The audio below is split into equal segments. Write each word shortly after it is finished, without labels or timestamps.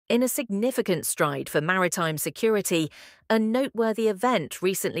In a significant stride for maritime security, a noteworthy event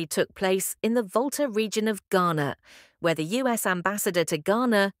recently took place in the Volta region of Ghana, where the U.S. ambassador to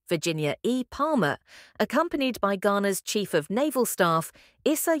Ghana, Virginia E. Palmer, accompanied by Ghana's Chief of Naval Staff,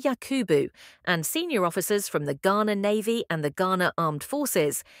 Issa Yakubu, and senior officers from the Ghana Navy and the Ghana Armed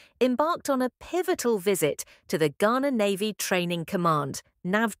Forces, embarked on a pivotal visit to the Ghana Navy Training Command,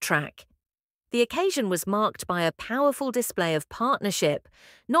 NAVTRAC. The occasion was marked by a powerful display of partnership,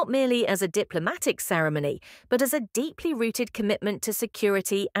 not merely as a diplomatic ceremony, but as a deeply rooted commitment to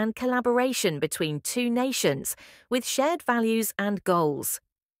security and collaboration between two nations, with shared values and goals.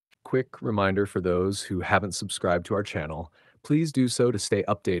 Quick reminder for those who haven't subscribed to our channel, please do so to stay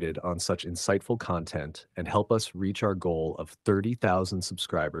updated on such insightful content and help us reach our goal of 30,000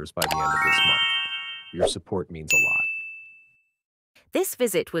 subscribers by the end of this month. Your support means a lot. This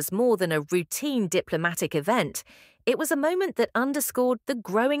visit was more than a routine diplomatic event. It was a moment that underscored the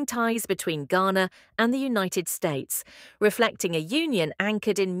growing ties between Ghana and the United States, reflecting a union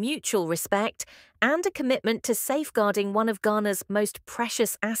anchored in mutual respect and a commitment to safeguarding one of Ghana's most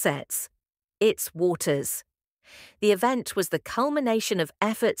precious assets, its waters. The event was the culmination of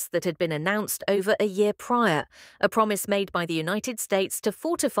efforts that had been announced over a year prior, a promise made by the United States to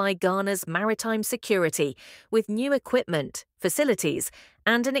fortify Ghana's maritime security with new equipment, facilities,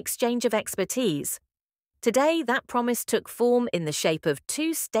 and an exchange of expertise. Today, that promise took form in the shape of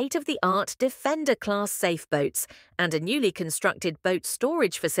two state-of-the-art Defender-class safe boats and a newly constructed boat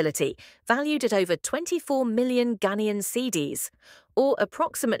storage facility valued at over 24 million Ghanaian cedis, or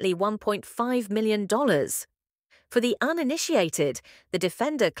approximately $1.5 million. For the uninitiated, the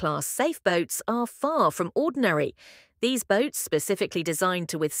Defender-class safe boats are far from ordinary. These boats, specifically designed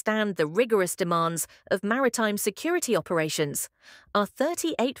to withstand the rigorous demands of maritime security operations, are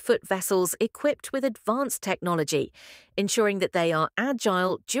 38-foot vessels equipped with advanced technology, ensuring that they are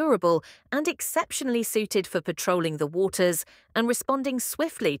agile, durable, and exceptionally suited for patrolling the waters and responding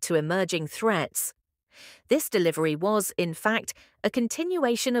swiftly to emerging threats. This delivery was, in fact, a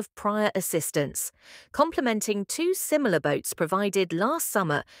continuation of prior assistance, complementing two similar boats provided last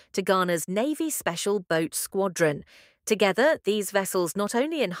summer to Ghana's Navy Special Boat Squadron. Together, these vessels not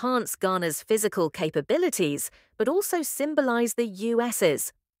only enhance Ghana's physical capabilities, but also symbolize the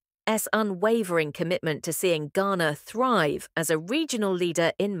US's unwavering commitment to seeing Ghana thrive as a regional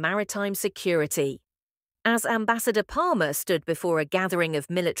leader in maritime security. As Ambassador Palmer stood before a gathering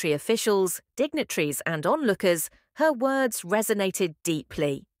of military officials, dignitaries, and onlookers, her words resonated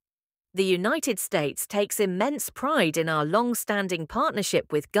deeply. The United States takes immense pride in our long-standing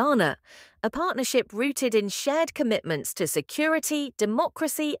partnership with Ghana, a partnership rooted in shared commitments to security,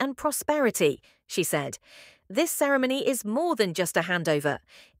 democracy, and prosperity, she said. This ceremony is more than just a handover.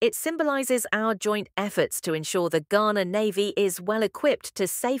 It symbolizes our joint efforts to ensure the Ghana Navy is well equipped to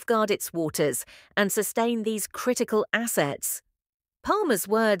safeguard its waters and sustain these critical assets. Palmer's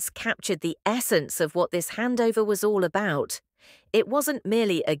words captured the essence of what this handover was all about. It wasn't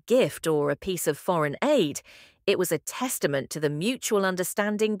merely a gift or a piece of foreign aid. It was a testament to the mutual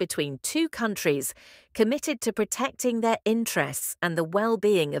understanding between two countries committed to protecting their interests and the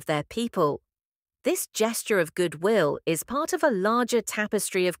well-being of their people. This gesture of goodwill is part of a larger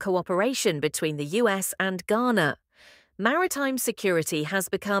tapestry of cooperation between the US and Ghana. Maritime security has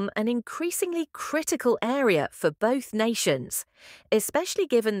become an increasingly critical area for both nations, especially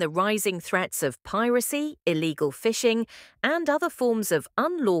given the rising threats of piracy, illegal fishing, and other forms of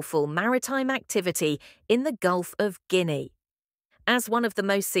unlawful maritime activity in the Gulf of Guinea. As one of the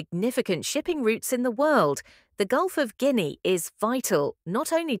most significant shipping routes in the world, the Gulf of Guinea is vital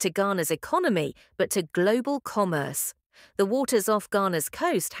not only to Ghana's economy but to global commerce. The waters off Ghana's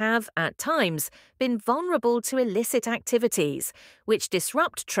coast have, at times, been vulnerable to illicit activities, which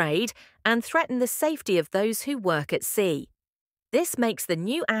disrupt trade and threaten the safety of those who work at sea. This makes the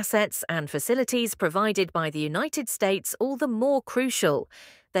new assets and facilities provided by the United States all the more crucial.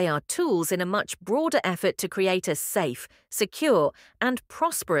 They are tools in a much broader effort to create a safe, secure, and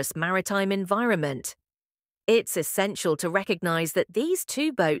prosperous maritime environment. It's essential to recognize that these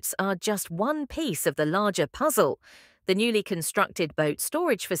two boats are just one piece of the larger puzzle. The newly constructed boat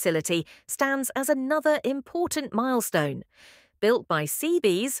storage facility stands as another important milestone. Built by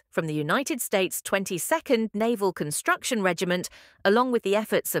Seabees from the United States 22nd Naval Construction Regiment, along with the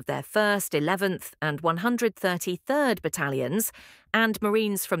efforts of their 1st, 11th, and 133rd Battalions, and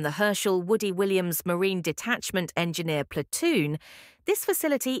Marines from the Herschel Woody Williams Marine Detachment Engineer Platoon, this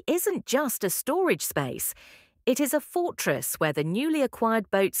facility isn't just a storage space. It is a fortress where the newly acquired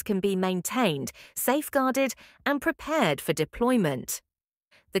boats can be maintained, safeguarded, and prepared for deployment.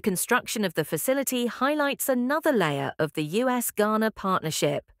 The construction of the facility highlights another layer of the US-Ghana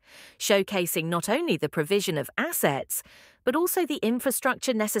partnership. showcasing not only the provision of assets, but also the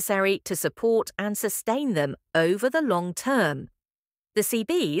infrastructure necessary to support and sustain them over the long term. The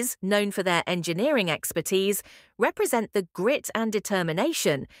Seabees, known for their engineering expertise, represent the grit and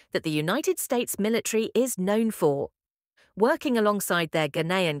determination that the United States military is known for. Working alongside their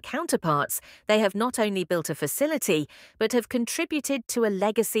Ghanaian counterparts, they have not only built a facility, but have contributed to a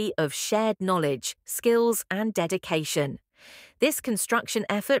legacy of shared knowledge, skills, and dedication. This construction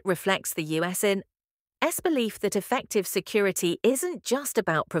effort reflects the US's belief that effective security isn't just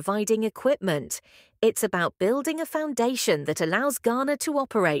about providing equipment. It's about building a foundation that allows Ghana to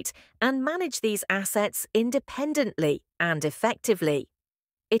operate and manage these assets independently and effectively.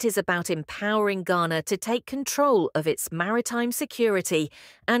 It is about empowering Ghana to take control of its maritime security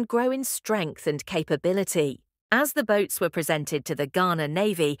and grow in strength and capability. As the boats were presented to the Ghana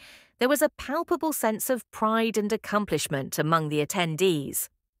Navy, there was a palpable sense of pride and accomplishment among the attendees.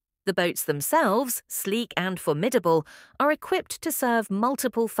 The boats themselves, sleek and formidable, are equipped to serve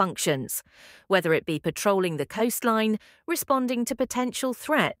multiple functions, whether it be patrolling the coastline, responding to potential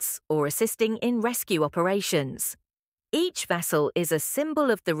threats, or assisting in rescue operations. Each vessel is a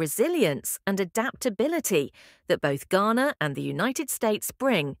symbol of the resilience and adaptability that both Ghana and the United States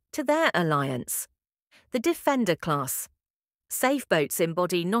bring to their alliance. The Defender class. Safe boats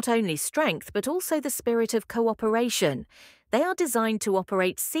embody not only strength but also the spirit of cooperation. They are designed to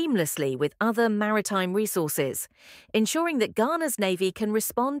operate seamlessly with other maritime resources, ensuring that Ghana's Navy can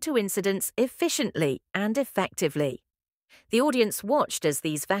respond to incidents efficiently and effectively. The audience watched as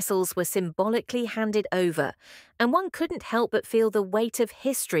these vessels were symbolically handed over, and one couldn't help but feel the weight of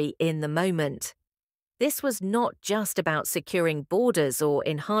history in the moment. This was not just about securing borders or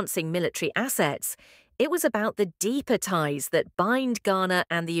enhancing military assets. It was about the deeper ties that bind Ghana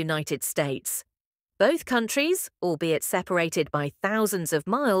and the United States. Both countries, albeit separated by thousands of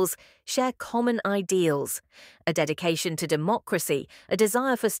miles, share common ideals: a dedication to democracy, a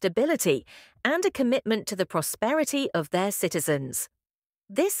desire for stability, and a commitment to the prosperity of their citizens.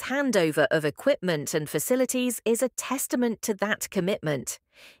 This handover of equipment and facilities is a testament to that commitment.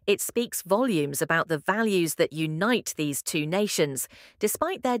 It speaks volumes about the values that unite these two nations,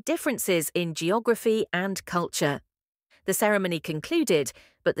 despite their differences in geography and culture. The ceremony concluded,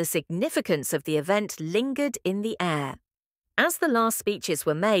 but the significance of the event lingered in the air. As the last speeches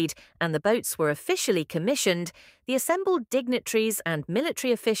were made and the boats were officially commissioned, the assembled dignitaries and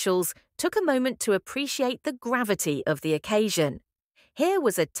military officials took a moment to appreciate the gravity of the occasion. Here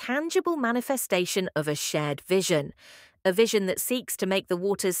was a tangible manifestation of a shared vision, a vision that seeks to make the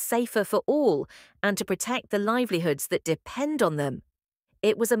waters safer for all and to protect the livelihoods that depend on them.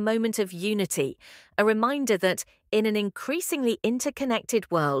 It was a moment of unity, a reminder that, in an increasingly interconnected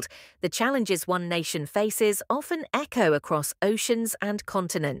world, the challenges one nation faces often echo across oceans and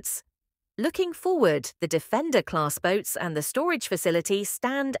continents. Looking forward, the Defender-class boats and the storage facility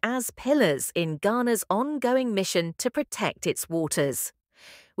stand as pillars in Ghana's ongoing mission to protect its waters.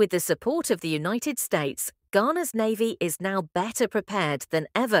 With the support of the United States, Ghana's Navy is now better prepared than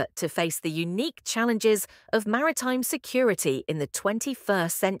ever to face the unique challenges of maritime security in the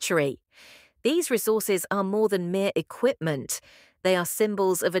 21st century. These resources are more than mere equipment. They are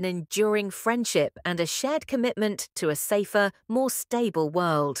symbols of an enduring friendship and a shared commitment to a safer, more stable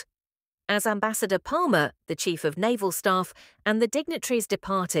world. As Ambassador Palmer, the Chief of Naval Staff, and the dignitaries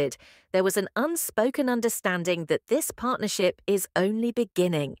departed, there was an unspoken understanding that this partnership is only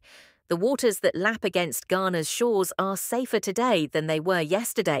beginning. The waters that lap against Ghana's shores are safer today than they were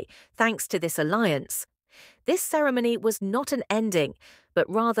yesterday, thanks to this alliance. This ceremony was not an ending, but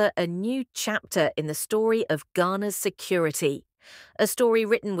rather a new chapter in the story of Ghana's security. A story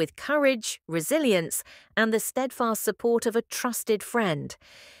written with courage, resilience, and the steadfast support of a trusted friend.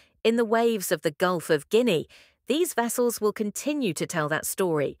 In the waves of the Gulf of Guinea, these vessels will continue to tell that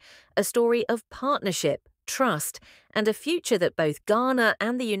story, a story of partnership, trust, and a future that both Ghana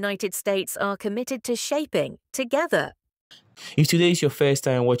and the United States are committed to shaping together. If today is your first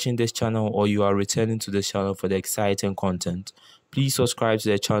time watching this channel or you are returning to this channel for the exciting content, please subscribe to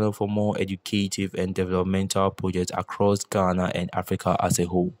the channel for more educative and developmental projects across Ghana and Africa as a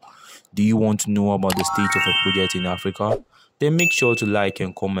whole. Do you want to know about the state of a project in Africa? Then make sure to like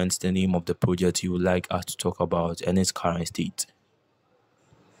and comment the name of the project you would like us to talk about and its current state.